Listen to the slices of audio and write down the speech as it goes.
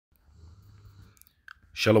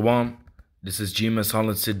Shalom, this is GMS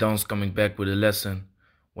Holland Sit Downs coming back with a lesson.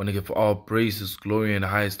 Want to give all praises, glory, and the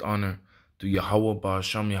highest honor to Yahweh,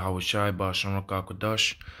 Ba'asham, Yahweh Shai, Ba'asham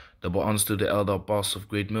Rakakadash. Double honors to the elder apostles of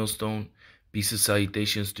Great Millstone. Peace and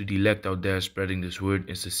salutations to the elect out there spreading this word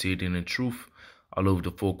in sincerity and in truth all over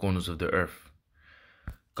the four corners of the earth.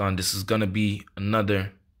 God, this is going to be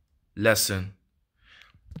another lesson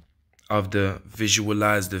of the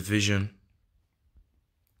visualize the vision.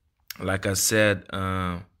 Like I said,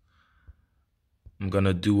 I'm going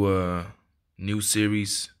to do a new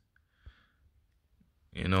series,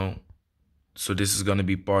 so this is going to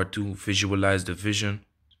be part 2, visualize the vision.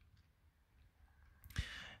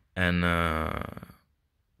 And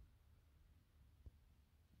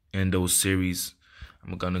in those series,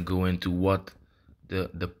 I'm going to go into what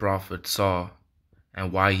the prophet saw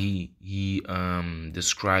and why he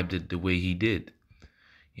described it the way he did,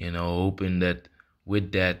 hoping that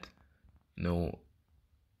with that,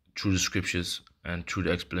 through the scriptures and through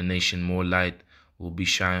the explanation, more light will be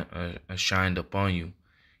shined upon you,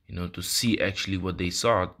 to see actually what they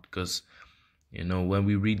saw. Because, when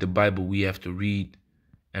we read the Bible, we have to read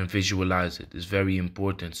and visualize it. It's very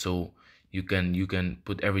important, so you can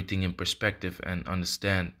put everything in perspective and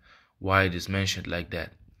understand why it is mentioned like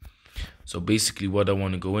that. So basically, what I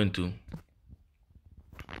want to go into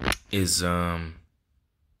is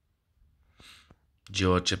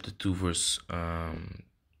Joel chapter 2 verse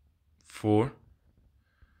 4,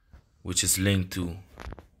 which is linked to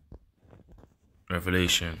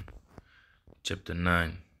Revelation chapter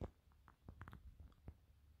 9.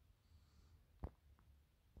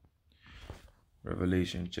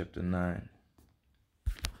 Revelation chapter 9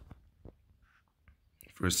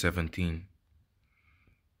 verse 17.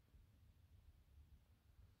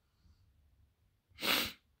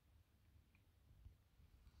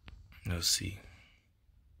 Let's see.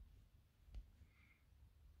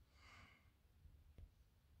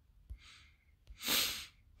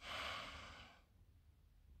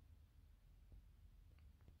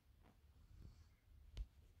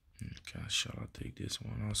 Okay, shall I take this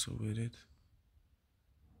one also with it?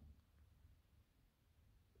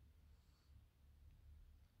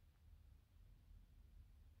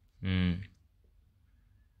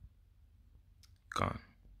 Gone.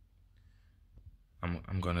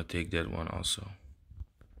 I'm gonna take that one also.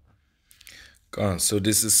 Gone. So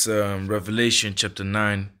this is Revelation chapter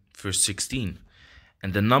 9 verse 16.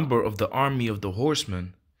 And the number of the army of the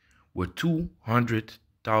horsemen were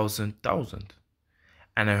 200,000.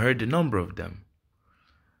 And I heard the number of them.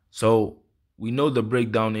 So we know the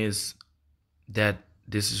breakdown is that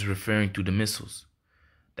this is referring to the missiles,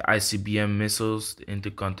 the ICBM missiles, the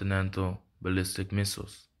intercontinental ballistic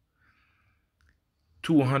missiles.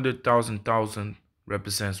 200,000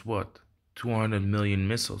 represents what? 200 million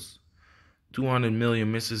missiles. 200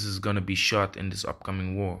 million missiles is going to be shot in this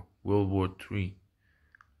upcoming war, World War III.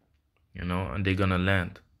 And they're going to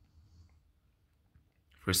land.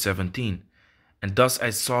 Verse 17. And thus I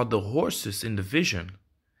saw the horses in the vision,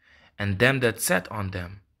 and them that sat on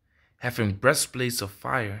them, having breastplates of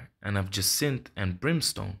fire and of jacinth and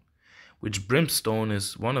brimstone, which brimstone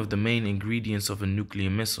is one of the main ingredients of a nuclear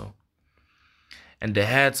missile. And the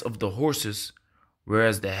heads of the horses were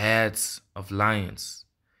as the heads of lions,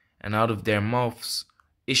 and out of their mouths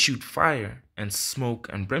issued fire and smoke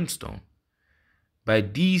and brimstone. By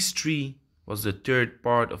these three was the third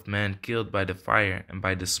part of man killed by the fire and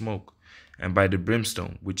by the smoke and by the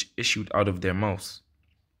brimstone which issued out of their mouths.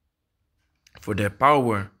 For their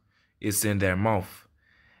power is in their mouth,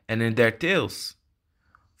 and in their tails.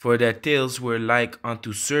 For their tails were like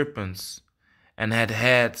unto serpents, and had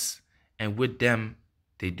heads, and with them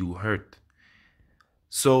they do hurt.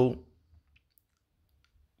 So,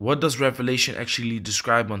 what does Revelation actually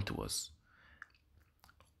describe unto us?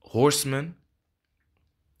 Horsemen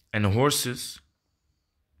and horses,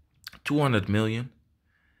 200 million,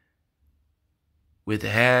 with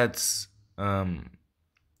heads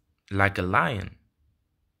like a lion,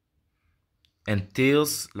 and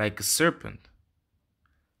tails like a serpent.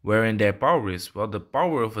 Wherein their power is? Well, the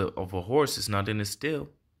power of a horse is not in his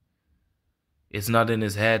tail. It's not in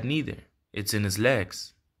his head neither. It's in his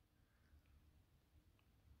legs.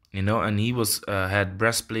 And he was had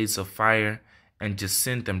breastplates of fire and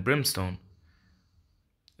jacinth and brimstone.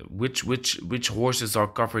 Which horses are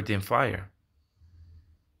covered in fire?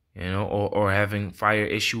 Or having fire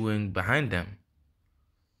issuing behind them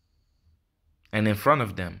and in front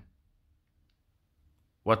of them.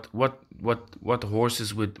 What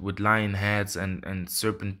horses with lion heads and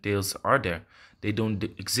serpent tails are there? They don't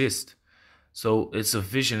exist. So it's a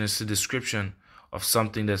vision, it's a description of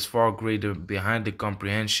something that's far greater behind the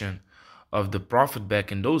comprehension of the prophet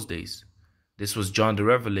back in those days. This was John the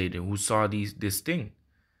Revelator who saw this thing.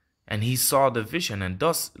 And he saw the vision, and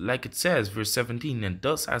thus, like it says, verse 17, and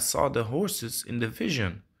thus I saw the horses in the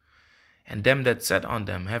vision, and them that sat on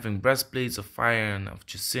them, having breastplates of fire and of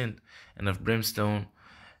jacinth and of brimstone,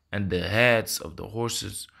 and the heads of the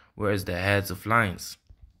horses were as the heads of lions.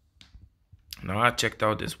 Now I checked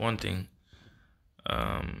out this one thing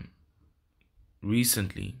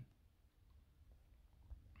recently.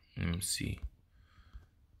 Let me see.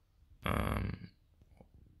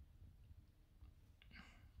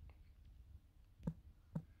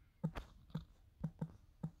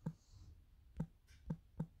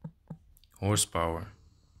 Horsepower.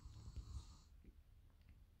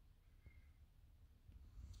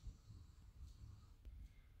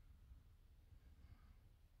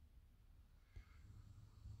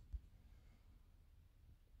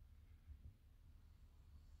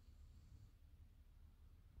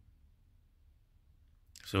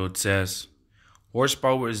 So it says,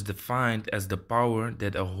 horsepower is defined as the power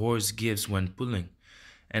that a horse gives when pulling,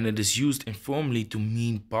 and it is used informally to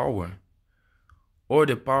mean power, or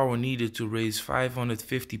the power needed to raise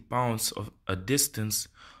 550 pounds of a distance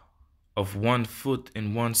of 1 foot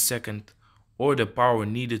in 1 second, or the power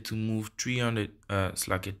needed to move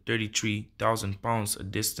 33,000 pounds a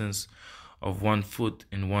distance of 1 foot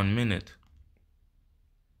in 1 minute.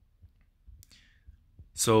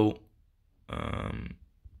 So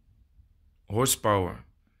horsepower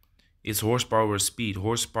is horsepower speed.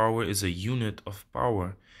 Horsepower is a unit of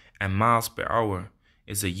power, and miles per hour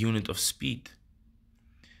is a unit of speed.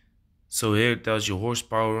 So here it tells you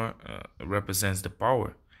horsepower represents the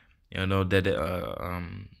power, that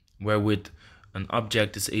wherewith an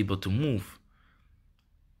object is able to move.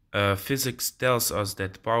 Physics tells us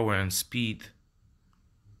that power and speed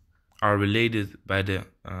are related by the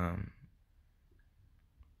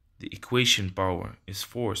equation. Power is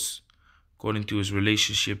force. According to his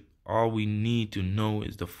relationship, all we need to know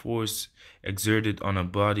is the force exerted on a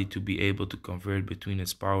body to be able to convert between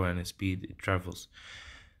its power and its speed it travels.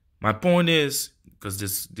 My point is, because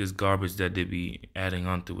this garbage that they be adding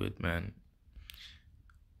onto it, man,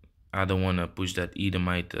 I don't want to push that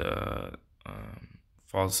Edomite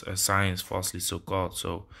false science, falsely so called.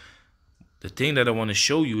 So the thing that I want to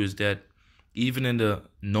show you is that even in the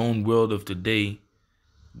known world of today,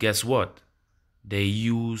 guess what? They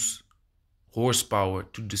use horsepower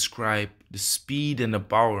to describe the speed and the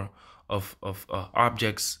power of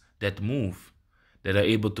objects that move, that are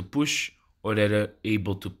able to push or that are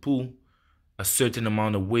able to pull a certain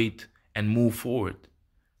amount of weight and move forward.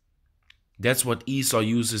 That's what Esau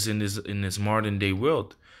uses in this modern day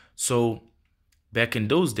world. So back in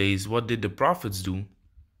those days, what did the prophets do?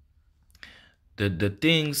 The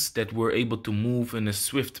things that were able to move in a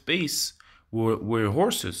swift pace were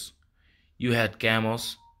horses. You had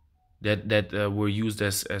camels that were used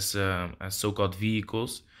as so-called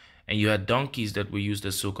vehicles, and you had donkeys that were used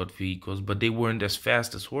as so-called vehicles, but they weren't as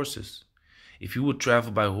fast as horses. If you would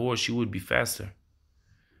travel by horse, you would be faster.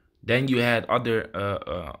 Then you had other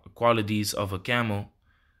qualities of a camel,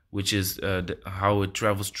 which is how it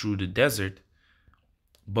travels through the desert,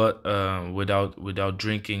 but without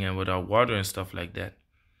drinking and without water and stuff like that.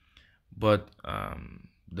 But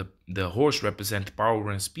the horse represents power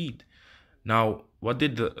and speed. Now, what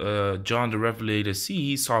did John the Revelator see?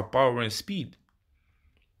 He saw power and speed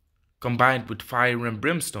combined with fire and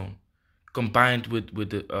brimstone, combined with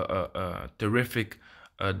terrific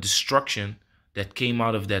destruction that came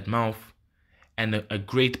out of that mouth, and a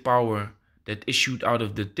great power that issued out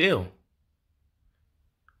of the tail.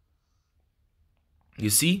 You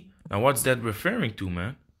see? Now what's that referring to,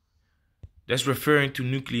 man? That's referring to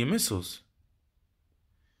nuclear missiles.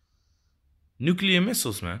 Nuclear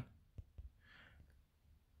missiles, man.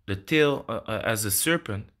 The tail as a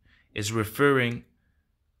serpent is referring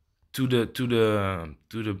to the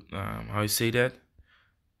how you say that?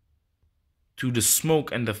 To the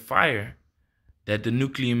smoke and the fire that the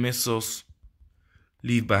nuclear missiles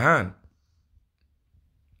leave behind.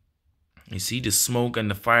 You see the smoke and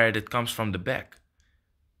the fire that comes from the back.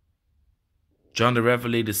 John the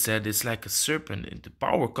Revelator said it's like a serpent, and the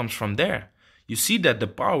power comes from there. You see that the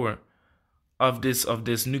power of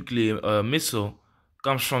this nuclear missile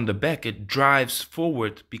comes from the back. It drives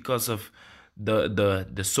forward because of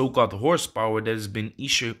the so-called horsepower that has been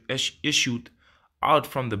issued out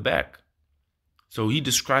from the back. So he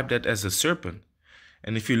described that as a serpent.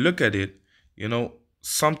 And if you look at it,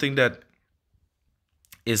 something that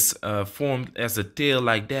is formed as a tail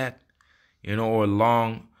like that, or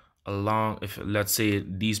along, if let's say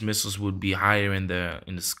these missiles would be higher in the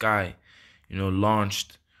sky,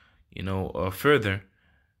 launched, further,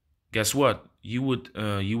 guess what? You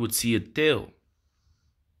would see a tail.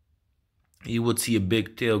 You would see a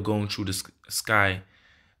big tail going through the sky,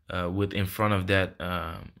 with in front of that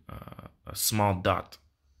a small dot.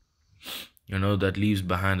 That leaves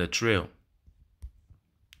behind a trail,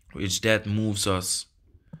 which that moves us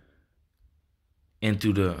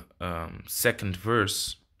into the second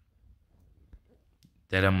verse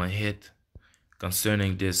that I'm gonna hit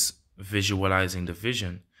concerning this visualizing the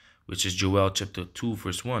vision, which is Joel chapter 2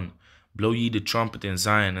 verse 1. Blow ye the trumpet in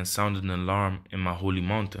Zion and sound an alarm in my holy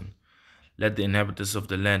mountain. Let the inhabitants of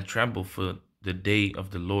the land tremble, for the day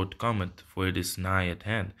of the Lord cometh, for it is nigh at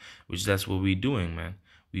hand. Which that's what we're doing, man.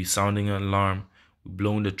 We sounding an alarm, we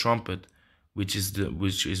blowing the trumpet, which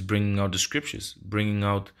is bringing out the scriptures, bringing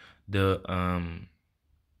out the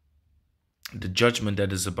judgment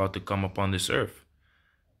that is about to come upon this earth.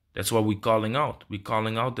 That's what we're calling out. We're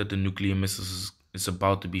calling out that the nuclear missiles is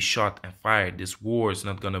about to be shot and fired. This war is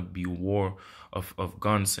not going to be a war of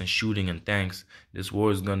guns and shooting and tanks. This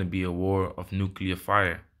war is going to be a war of nuclear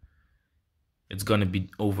fire. It's going to be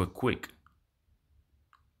over quick.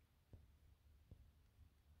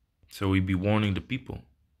 So we be warning the people,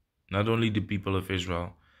 not only the people of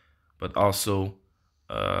Israel, but also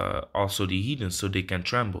the heathens, so they can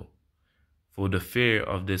tremble for the fear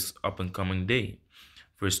of this up and coming day.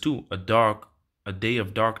 Verse 2, a day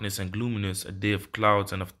of darkness and gloominess, a day of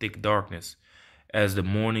clouds and of thick darkness, as the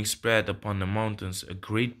morning spread upon the mountains, a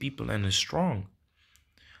great people and a strong.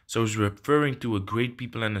 So it's referring to a great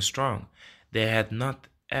people and a strong. There had not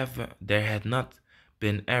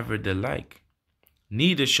been ever the like,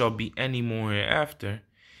 neither shall be any more hereafter,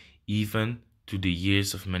 even to the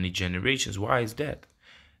years of many generations. Why is that?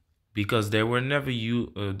 Because there were never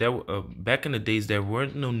back in the days there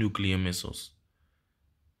weren't no nuclear missiles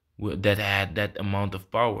that had that amount of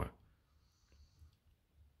power.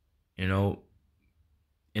 In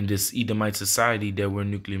this Edomite society there were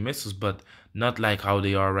nuclear missiles, but not like how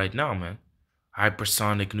they are right now, man.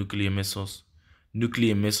 Hypersonic nuclear missiles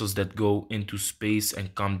that go into space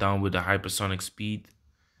and come down with a hypersonic speed,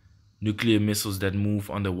 nuclear missiles that move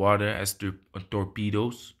underwater as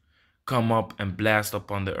torpedoes, come up and blast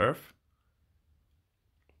upon the earth,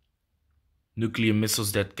 nuclear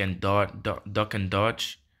missiles that can duck and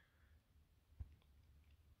dodge.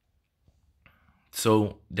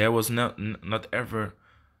 So there was not ever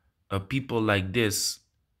people like this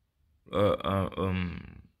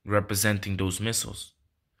representing those missiles,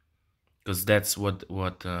 because that's what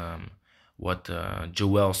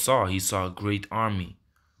Joel saw. He saw a great army,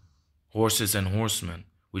 horses and horsemen,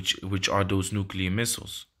 which are those nuclear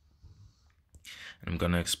missiles. And I'm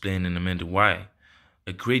gonna explain in a minute why.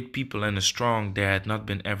 A great people and a strong, there had not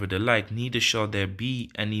been ever the like, neither shall there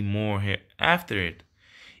be any more hereafter it,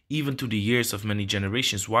 even to the years of many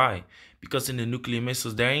generations. Why? Because in the nuclear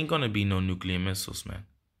missiles, there ain't gonna be no nuclear missiles, man.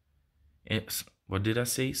 What did I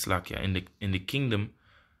say? Slakia. In the kingdom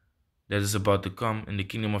that is about to come, in the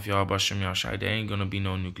kingdom of Yahweh Hashem Yahushai, there ain't gonna be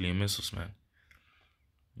no nuclear missiles, man.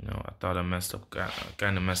 I thought I messed up,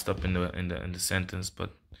 kind of messed up in the sentence,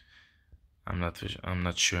 but I'm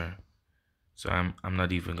not sure. So I'm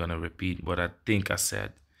not even gonna repeat what I think I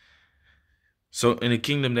said. So in the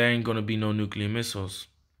kingdom there ain't gonna be no nuclear missiles.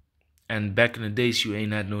 And back in the days you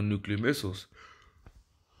ain't had no nuclear missiles.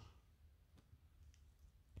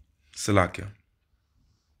 Salakia.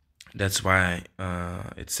 That's why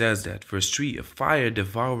it says that. Verse 3, a fire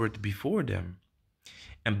devoured before them,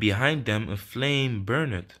 and behind them a flame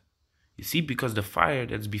burneth. You see, because the fire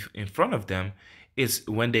that's in front of them is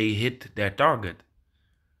when they hit their target.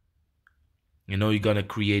 You're gonna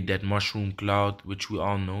create that mushroom cloud, which we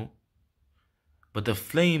all know. But the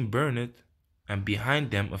flame burneth, and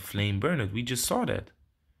behind them a flame burneth. We just saw that.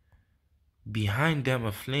 Behind them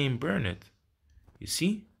a flame burneth. You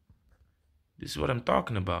see? This is what I'm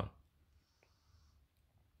talking about.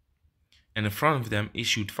 And in front of them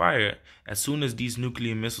issued fire. As soon as these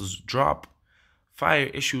nuclear missiles drop, fire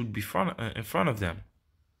issued in front of them.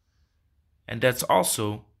 And that's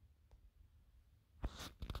also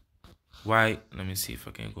why, let me see if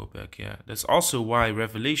I can go back. Yeah, that's also why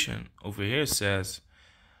Revelation over here says,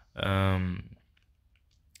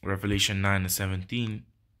 Revelation 9:17,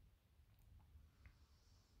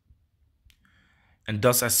 and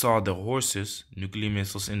thus I saw the horses, nuclear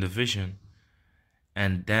missiles, in the vision,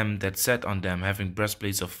 and them that sat on them, having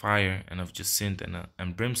breastplates of fire and of jacinth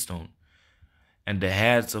and brimstone, and the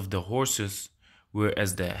heads of the horses were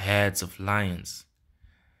as the heads of lions.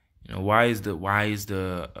 Why is the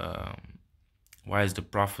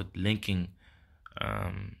prophet linking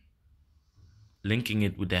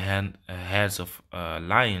it with the heads of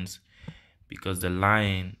lions? Because the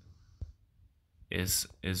lion is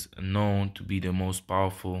known to be the most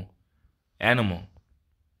powerful animal.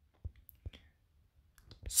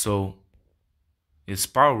 So his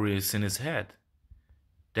power is in his head.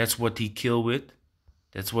 That's what he kills with.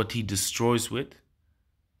 That's what he destroys with.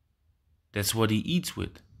 That's what he eats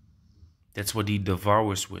with. That's what he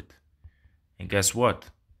devours with. And guess what?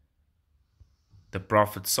 The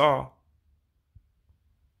prophet saw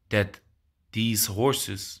that these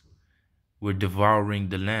horses were devouring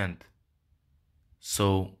the land.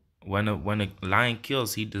 So when a lion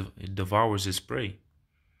kills, he devours his prey.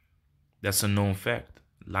 That's a known fact.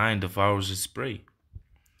 Lion devours his prey.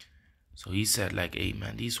 So he said, like, hey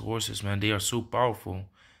man, these horses, man, they are so powerful.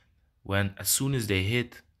 When as soon as they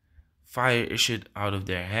hit, fire issued out of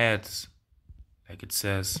their heads, like it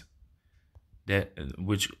says, that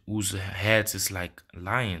whose heads is like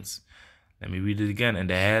lions. Let me read it again. And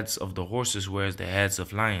the heads of the horses were as the heads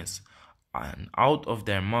of lions. And out of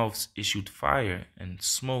their mouths issued fire and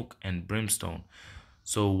smoke and brimstone.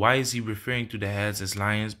 So why is he referring to the heads as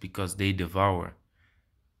lions? Because they devour.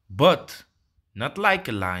 But not like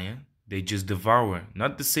a lion. They just devour.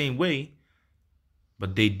 Not the same way,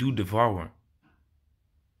 but they do devour.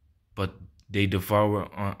 But they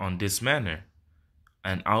devour on this manner.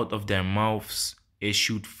 And out of their mouths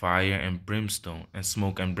issued fire and brimstone, and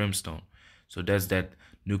smoke and brimstone. So that's that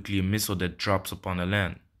nuclear missile that drops upon the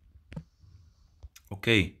land.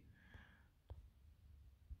 Okay.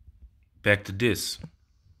 Back to this.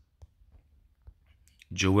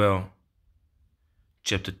 Joel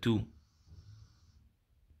chapter 2.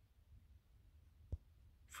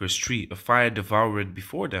 Verse 3. A fire devoured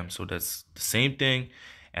before them. So that's the same thing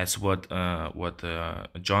as what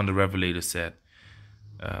John the Revelator said.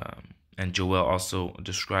 And Joel also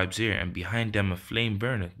describes here. And behind them a flame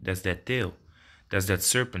burneth. That's that tail. That's that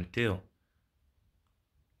serpent tail.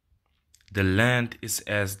 The land is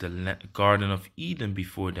as the garden of Eden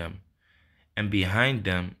before them, and behind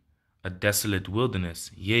them a desolate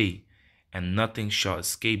wilderness, yea, and nothing shall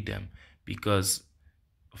escape them, because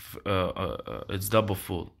it's double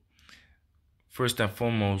full. First and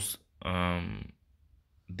foremost, the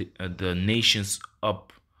nations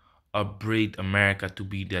upbraid America to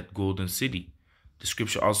be that golden city. The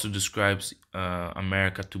scripture also describes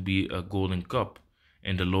America to be a golden cup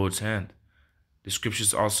in the Lord's hand. The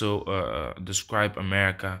scriptures also describe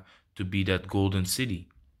America to be that golden city.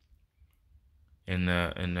 In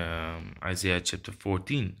Isaiah chapter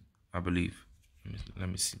 14, I believe. Let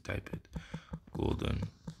me see, type it.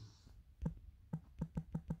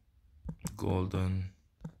 Golden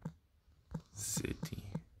city.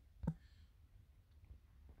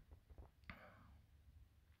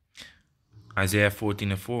 Isaiah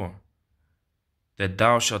 14:4. That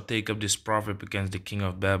thou shalt take up this proverb against the king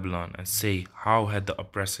of Babylon and say, how had the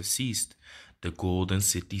oppressor ceased? The golden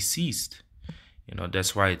city ceased. You know,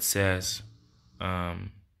 that's why it says,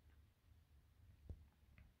 the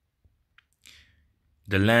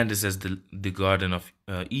land is as the garden of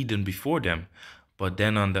Eden before them. But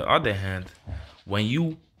then on the other hand, when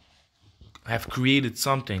you have created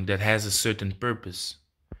something that has a certain purpose,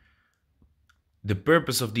 the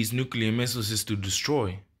purpose of these nuclear missiles is to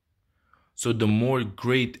destroy. So the more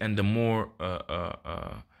great and the more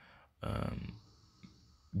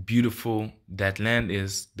beautiful that land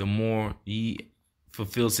is, the more he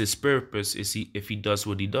fulfills his purpose if he does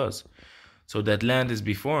what he does. So that land is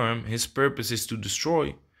before him. His purpose is to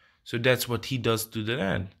destroy. So that's what he does to the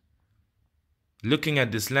land. Looking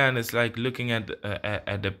at this land is like looking at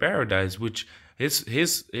the paradise, which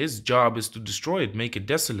his job is to destroy it, make it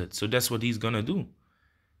desolate. So that's what he's gonna do.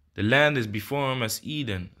 The land is before him as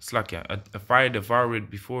Eden. It's like a fire devoured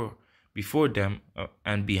before them,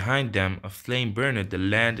 and behind them a flame burneth. The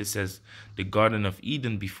land is as the garden of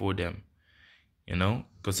Eden before them. You know,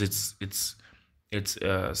 because it's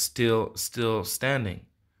still standing.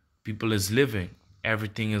 People is living.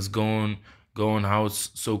 Everything is going how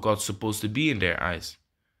it's so-called supposed to be in their eyes.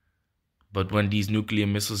 But when these nuclear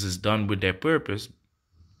missiles is done with their purpose,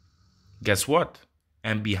 guess what?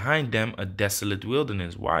 And behind them a desolate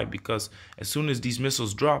wilderness. Why? Because as soon as these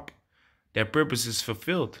missiles drop, their purpose is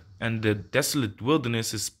fulfilled, and the desolate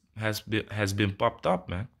wilderness has been popped up,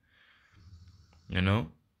 man. You know,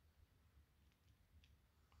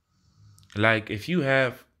 like if you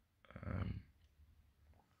have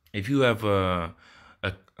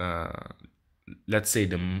let's say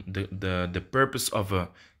the purpose of a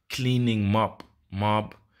cleaning mob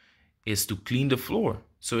is to clean the floor.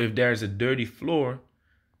 So if there's a dirty floor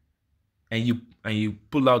and you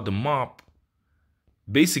pull out the mop,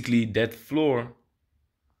 basically that floor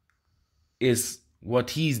is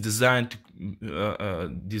what he's designed to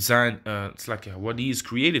it's like what he is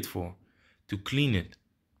created for, to clean it.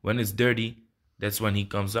 When it's dirty, that's when he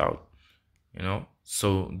comes out.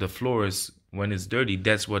 So the floor is, when it's dirty,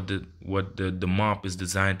 that's what the mop is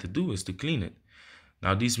designed to do, is to clean it.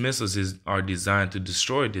 Now these missiles are designed to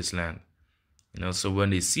destroy this land. So when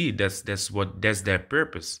they see it, that's their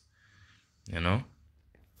purpose. I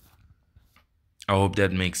hope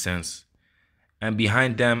that makes sense. And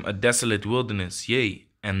behind them a desolate wilderness, yea,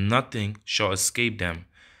 and nothing shall escape them.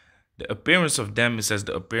 The appearance of them is as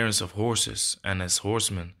the appearance of horses, and as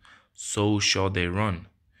horsemen, so shall they run.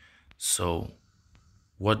 So,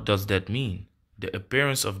 what does that mean? The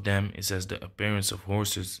appearance of them is as the appearance of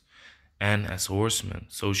horses, and as horsemen,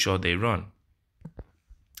 so shall they run.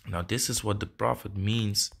 Now, this is what the prophet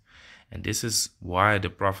means, and this is why the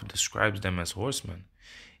prophet describes them as horsemen.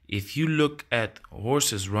 If you look at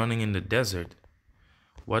horses running in the desert,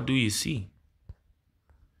 what do you see?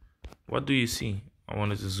 What do you see? I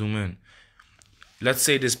wanted to zoom in. Let's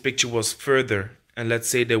say this picture was further, and let's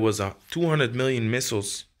say there was a 200 million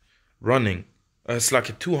missiles running. It's like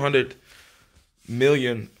a 200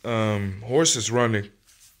 million horses running.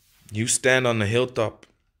 You stand on the hilltop,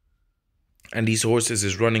 and these horses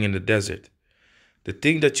is running in the desert. The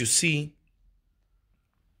thing that you see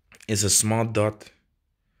is a small dot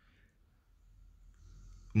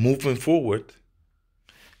moving forward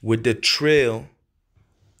with the trail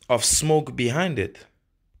of smoke behind it.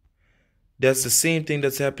 That's the same thing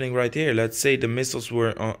that's happening right here. Let's say the missiles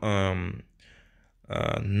were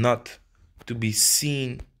not to be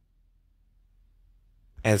seen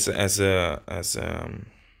as a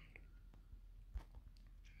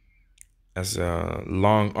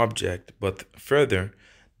long object, but further,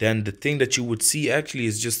 then the thing that you would see actually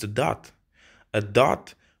is just a dot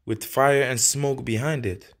with fire and smoke behind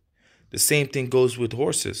it. The same thing goes with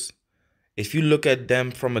horses. If you look at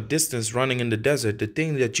them from a distance running in the desert, the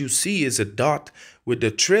thing that you see is a dot with the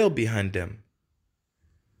trail behind them,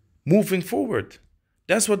 moving forward.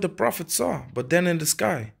 That's what the prophet saw, but then in the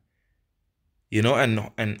sky.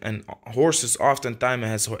 And horses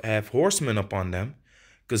oftentimes have horsemen upon them,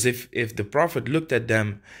 because if the prophet looked at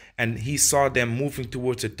them and he saw them moving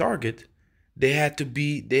towards a target, they had to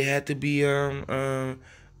be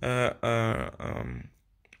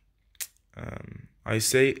I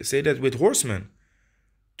say that with horsemen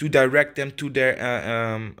to direct them to their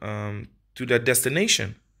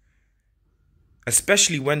destination,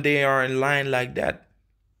 especially when they are in line like that,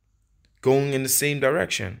 going in the same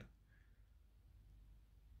direction.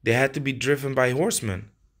 They had to be driven by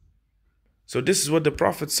horsemen. So this is what the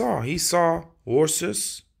prophet saw. He saw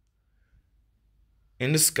horses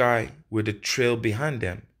in the sky with a trail behind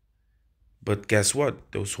them. But guess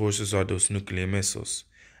what? Those horses are those nuclear missiles.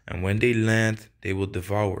 And when they land, they will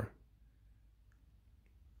devour.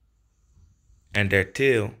 And their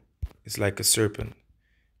tail is like a serpent,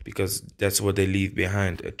 because that's what they leave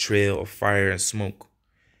behind, a trail of fire and smoke.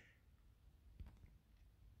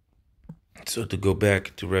 So to go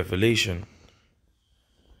back to Revelation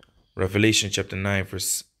chapter 9,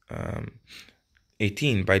 verse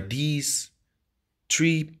 18, by these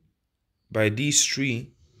three referring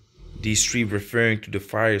to the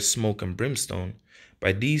fire, smoke, and brimstone,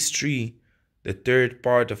 by these three, the third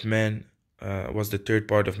part of man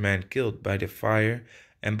killed by the fire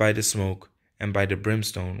and by the smoke and by the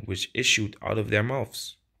brimstone which issued out of their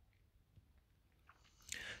mouths.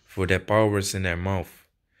 For their power is in their mouth,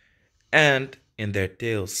 and in their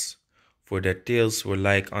tails, for their tails were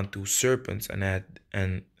like unto serpents, and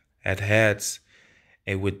had heads,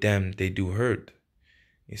 and with them they do hurt.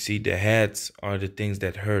 You see, the heads are the things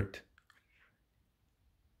that hurt.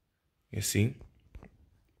 You see?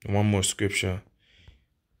 One more scripture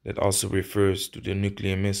that also refers to the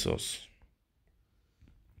nuclear missiles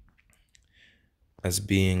as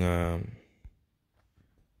being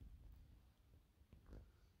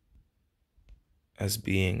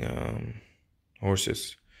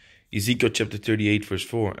horses. Ezekiel chapter 38 verse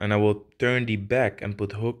 4, and I will turn thee back and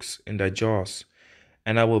put hooks in thy jaws,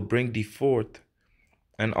 and I will bring thee forth,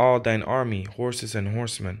 and all thine army, horses and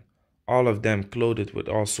horsemen, all of them clothed with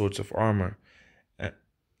all sorts of armor,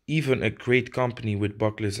 even a great company with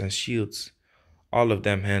bucklers and shields, all of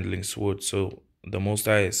them handling swords. So the Most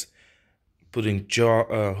High is putting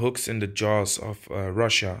hooks in the jaws of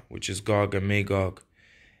Russia, which is Gog and Magog,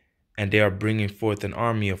 and they are bringing forth an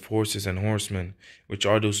army of horses and horsemen, which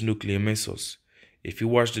are those nuclear missiles. If you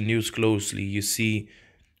watch the news closely, you see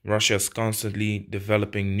Russia is constantly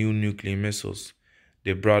developing new nuclear missiles.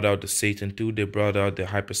 They brought out the Satan II, they brought out the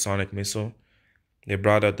hypersonic missile, they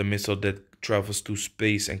brought out the missile that travels through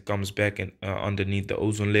space and comes back underneath the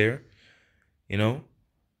ozone layer.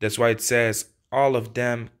 That's why it says all of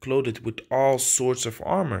them clothed with all sorts of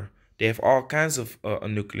armor. They have all kinds of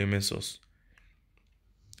nuclear missiles.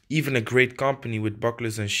 Even a great company with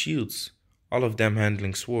bucklers and shields, all of them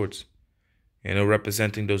handling swords,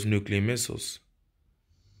 representing those nuclear missiles.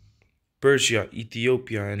 Persia,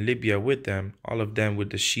 Ethiopia, and Libya with them, all of them with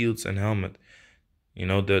the shields and helmet.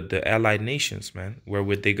 The allied nations, man,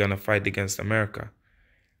 wherewith they're gonna fight against America.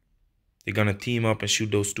 They're gonna team up and shoot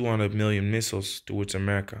those 200 million missiles towards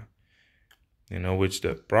America. Which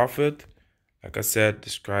the prophet, like I said,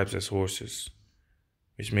 describes as horses,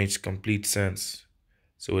 which makes complete sense.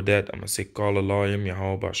 So with that, I'm gonna say, call Allah,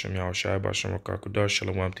 Yahweh Bashem, Yahweh Shai Bashem, Rakakudash,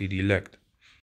 Shalom to the elect.